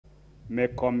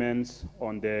make comments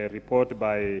on the report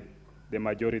by the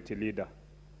Majority Leader.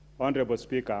 Honorable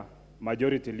Speaker,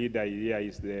 Majority Leader here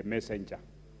is the messenger.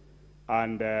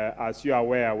 And as you are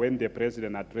aware, when the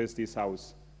President addressed this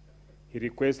House, he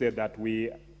requested that we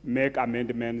make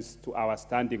amendments to our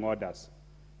standing orders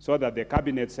so that the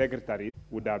Cabinet Secretary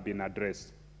would have been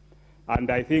addressed.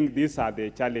 And I think these are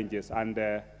the challenges, and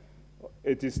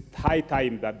it is high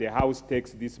time that the House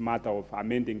takes this matter of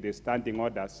amending the standing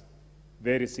orders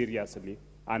very seriously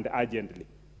and urgently,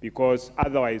 because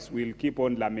otherwise we'll keep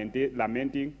on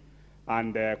lamenting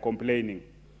and complaining.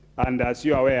 And as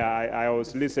you are aware, I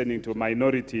was listening to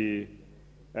Minority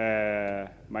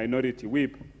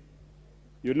Whip.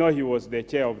 You know he was the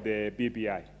chair of the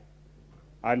BBI,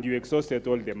 and you exhausted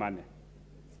all the money.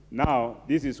 Now,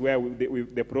 this is where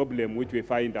the problem which we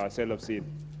find ourselves in.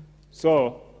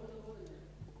 So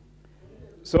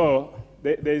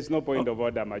there is no point of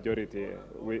order, Majority.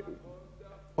 The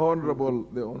Honorable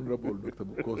Dr.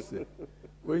 Pukose,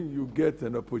 when you get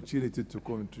an opportunity to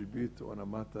contribute on a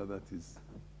matter that is...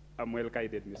 I'm well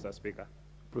guided, Mr. Speaker.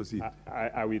 Proceed.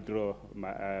 I withdraw,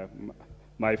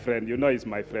 my friend. You know he's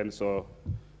my friend, so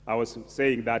I was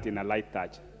saying that in a light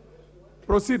touch.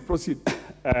 Proceed.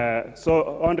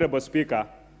 So, Honorable Speaker,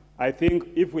 I think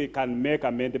if we can make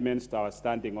amendments to our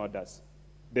standing orders,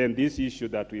 then this issue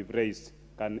that we've raised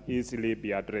can easily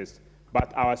be addressed.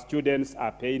 But our students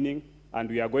are paining, and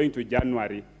we are going to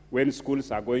January when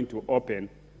schools are going to open,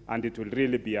 and it will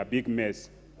really be a big mess,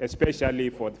 especially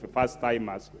for the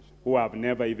first-timers who have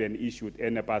never even issued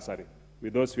any bursary.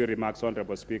 With those few remarks,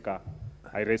 Honorable Speaker,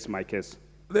 I raise my case.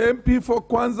 The MP for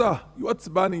Kwanza, what's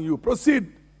banning you?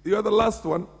 Proceed. You are the last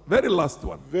one, very last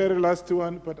one. Very last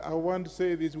one, but I want to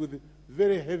say this with a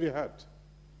very heavy heart.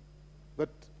 That,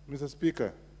 Mr.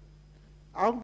 Speaker,